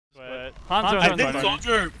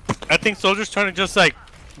I think Soldier's trying to just like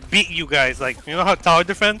beat you guys. Like, you know how tower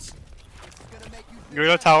defense? You're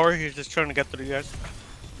in a tower, he's just trying to get through you guys.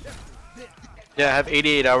 Yeah, I have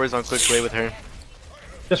 88 hours on quick play with her.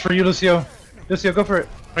 Just for you, Lucio. Lucio, go for it.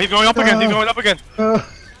 He's going up again, he's going up again.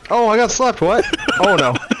 Oh, I got slapped, what? Oh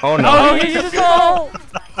no. Oh no. Oh, he just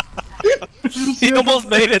He almost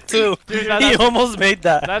made it too. Dude, he almost made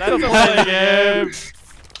that. That's a play game.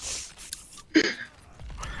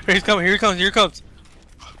 Here he's coming, here he comes, here he comes.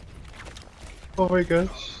 Oh my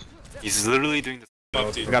gosh. He's literally doing the I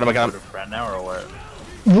got him, I got him. Right now or what?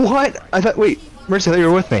 What? I thought, wait, Mercy, I thought you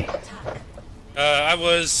were with me. I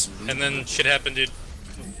was, and then shit happened, dude.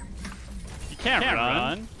 You can't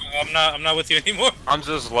run. I'm not with you anymore. I'm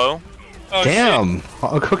just low. Oh, Damn!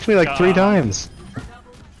 Shit. It cooked me like 3 times.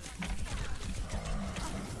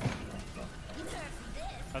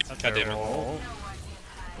 That's God damn it.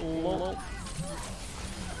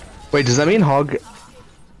 Wait, does that mean Hog?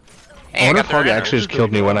 Hey, I wonder got if the Hog random. actually just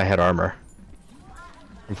killed me when I had armor.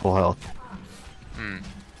 I'm full health.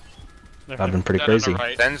 That'd been pretty crazy.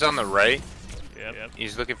 Right. Ben's on the right. Yep.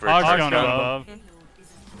 He's looking for Hog's a going above.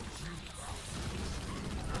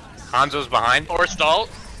 Hanzo's behind. Or stall.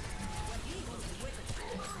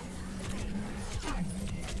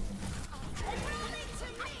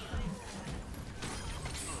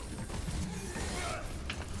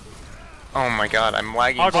 Oh my god, I'm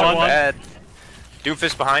lagging Hog so one. bad.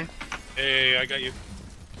 Doomfist behind. Hey, I got you.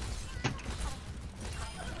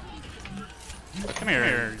 Come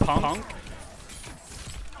here, punk.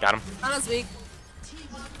 Got him. I was weak.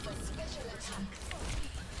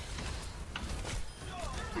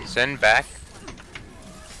 Send back.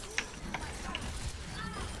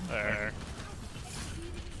 There.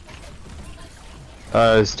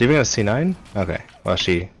 Is Steven a C9? Okay. Well,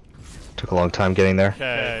 she took a long time getting there.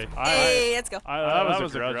 Okay. Hey, let's go. That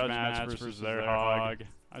was a grudge match versus their Hog.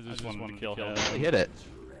 I just wanted to kill him. He hit it.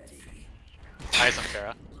 Nice on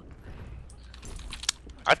Kara.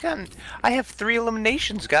 I have 3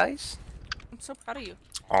 eliminations, guys. I'm so proud of you.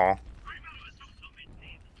 Aw.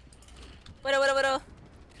 Widow.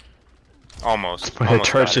 Almost. My Almost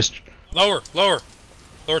turret's got it. just. Lower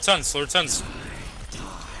tons.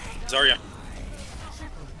 Zarya.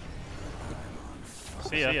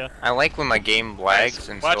 See ya. I like when my game lags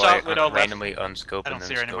and Watch so out, I Widow left. randomly unscope I don't and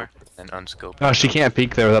see then her anywhere. scope and unscope. Oh, she can't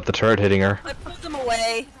peek there without the turret hitting her. I pulled them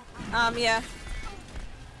away. Yeah.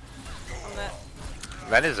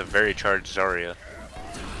 That is a very charged Zarya.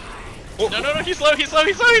 No, he's low.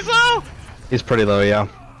 He's pretty low, yeah.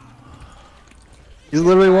 He's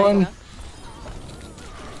literally one.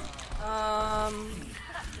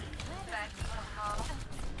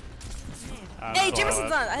 Hey,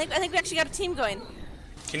 Jimerson's on. I think we actually got a team going.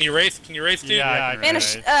 Can you race, dude? Yeah,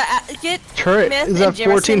 Vanish, get Turret Myth is and at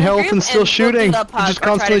Jimerson 14 in the health group, and still we'll do shooting. the He's puck, just or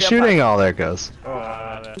try to constantly do a shooting. puck. Oh, there it goes.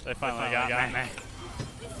 They finally got me.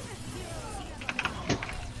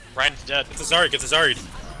 Ryan's dead. Get the Zarya.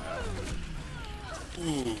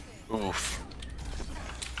 Ooh. Oof.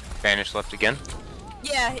 Vanish left again.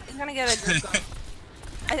 Yeah, he's gonna get a group going.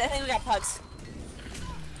 I think we got pucks.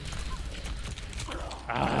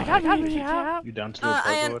 You down to a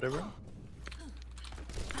plug or whatever?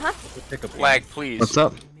 Huh? Pick a Flag, please. What's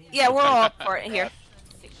up? Yeah, we're all up for it here.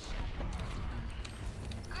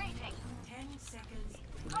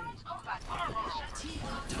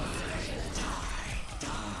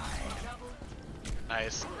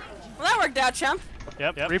 Nice. Well, that worked out, chump.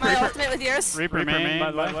 Yep. My ultimate with yours. Reaper main,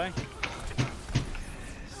 by the way.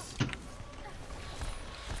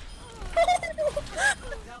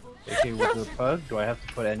 Okay, with the pug, do I have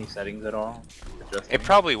to put any settings at all? It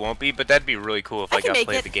probably won't be, but that'd be really cool if I I can got make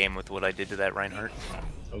played it. the game with what I did to that Reinhardt.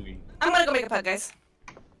 Okay. I'm gonna go make a puck, guys.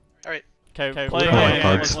 Alright. Okay, play play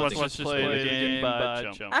game. Let's just play the game,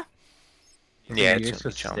 but jump. Huh? Yeah, You're it's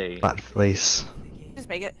supposed to jump. stay. Flat face. Just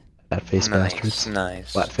make it. Flat face bastards.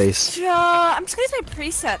 Nice. Flat face. I'm just gonna use my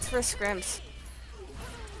presets for scrims.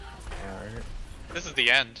 This is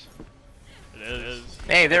the end. It is.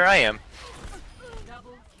 Hey, there I am.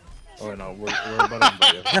 Oh no, we're about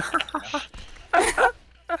to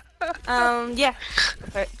Yeah.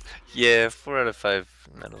 Yeah, 4 out of 5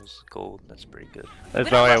 medals gold. That's pretty good. There's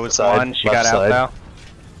Zoe with one. She got out now.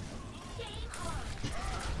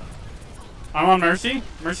 I'm on Mercy.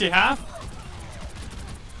 Mercy half.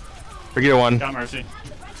 Forget one. Got Mercy.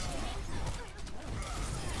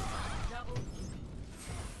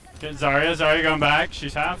 Get Zarya. Zarya going back.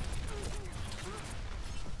 She's half.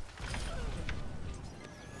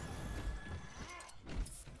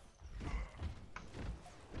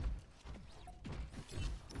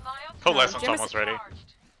 Coalescence almost ready.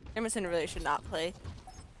 Emerson really should not play.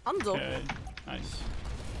 Umdul. Okay, nice.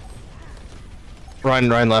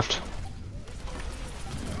 Ryan left.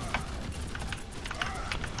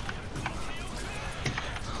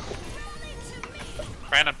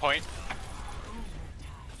 Brandon point.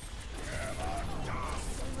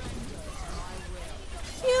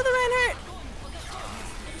 Heal the Reinhardt.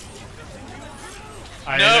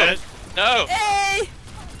 I No. hit it. No! Hey!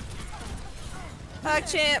 Hug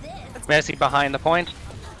champ. Messi behind the point.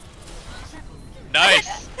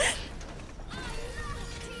 Nice!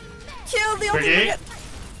 Kill the Brigade. ultimate.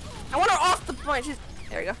 I want her off the point. She's...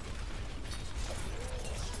 There we go.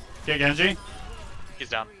 Get Genji. He's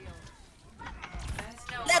down.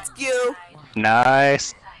 Let's go.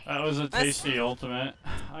 Nice. That was a tasty ultimate.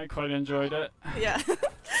 I quite enjoyed it. Yeah.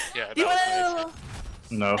 Yeah, Do you that want was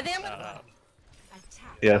No. I think I'm gonna...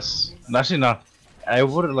 Yes. Actually, no. I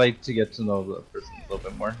would like to get to know the person a little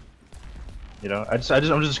bit more. You know, I'm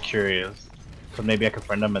just curious. So maybe I could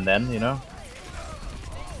friend them and then, you know.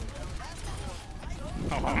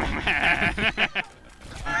 Oh man.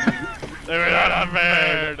 They were not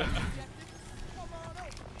prepared.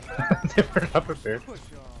 They were not prepared.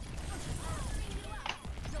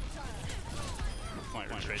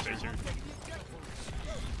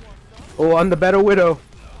 Oh, I'm the better widow.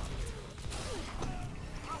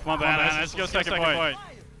 Come on, man. Let's go second point.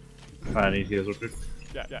 I need heals real quick.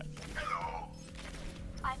 Yeah.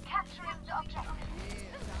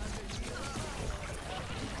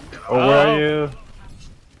 Oh, where are you?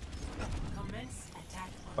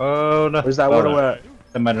 Oh no. Where's that Oh, widow no. at?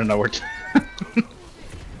 That might have not worked.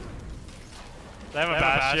 They have a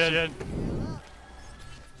bastion.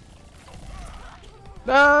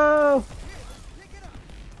 No!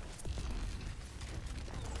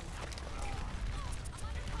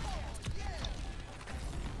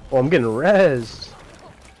 Oh, I'm getting rezzed.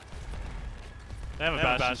 They have a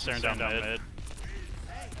bastion staring down mid.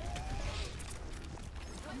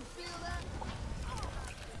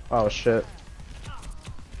 Oh shit.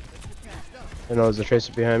 I know there's a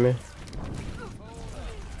tracer behind me.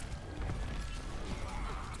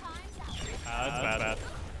 That's bad.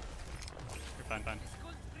 You're fine.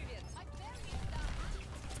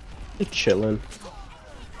 You're chilling.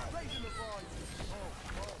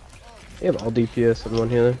 You have all DPS and one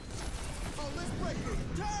healer.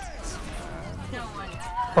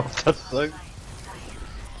 Oh, that sucks.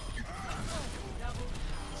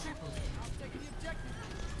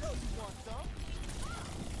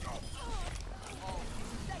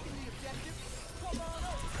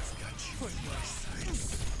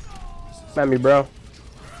 At me, bro.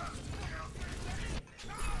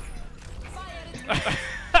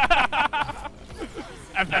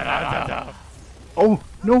 Oh,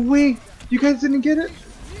 no way! You guys didn't get it?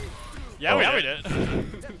 Yeah, we did.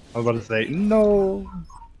 I was about to say, no!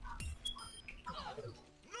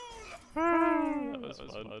 That was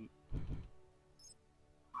fun.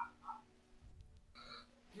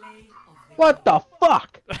 What the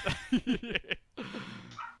fuck?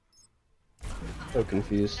 So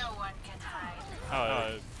confused.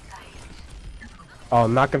 Oh, Oh,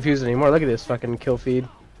 I'm not confused anymore. Look at this fucking kill feed.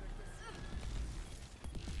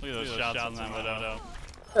 look at those shots on that widow.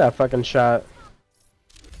 That fucking shot.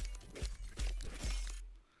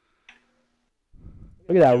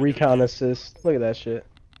 Look at that recon assist. Look at that shit.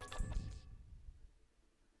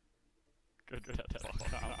 Good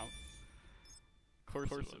Delcom. Of course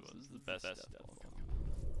it was the best Delcom.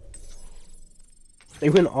 They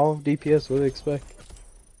win all DPS. What do they expect?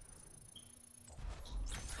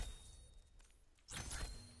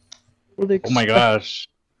 What do they Oh my expect? gosh.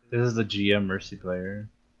 This is the GM Mercy player.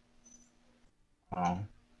 Oh.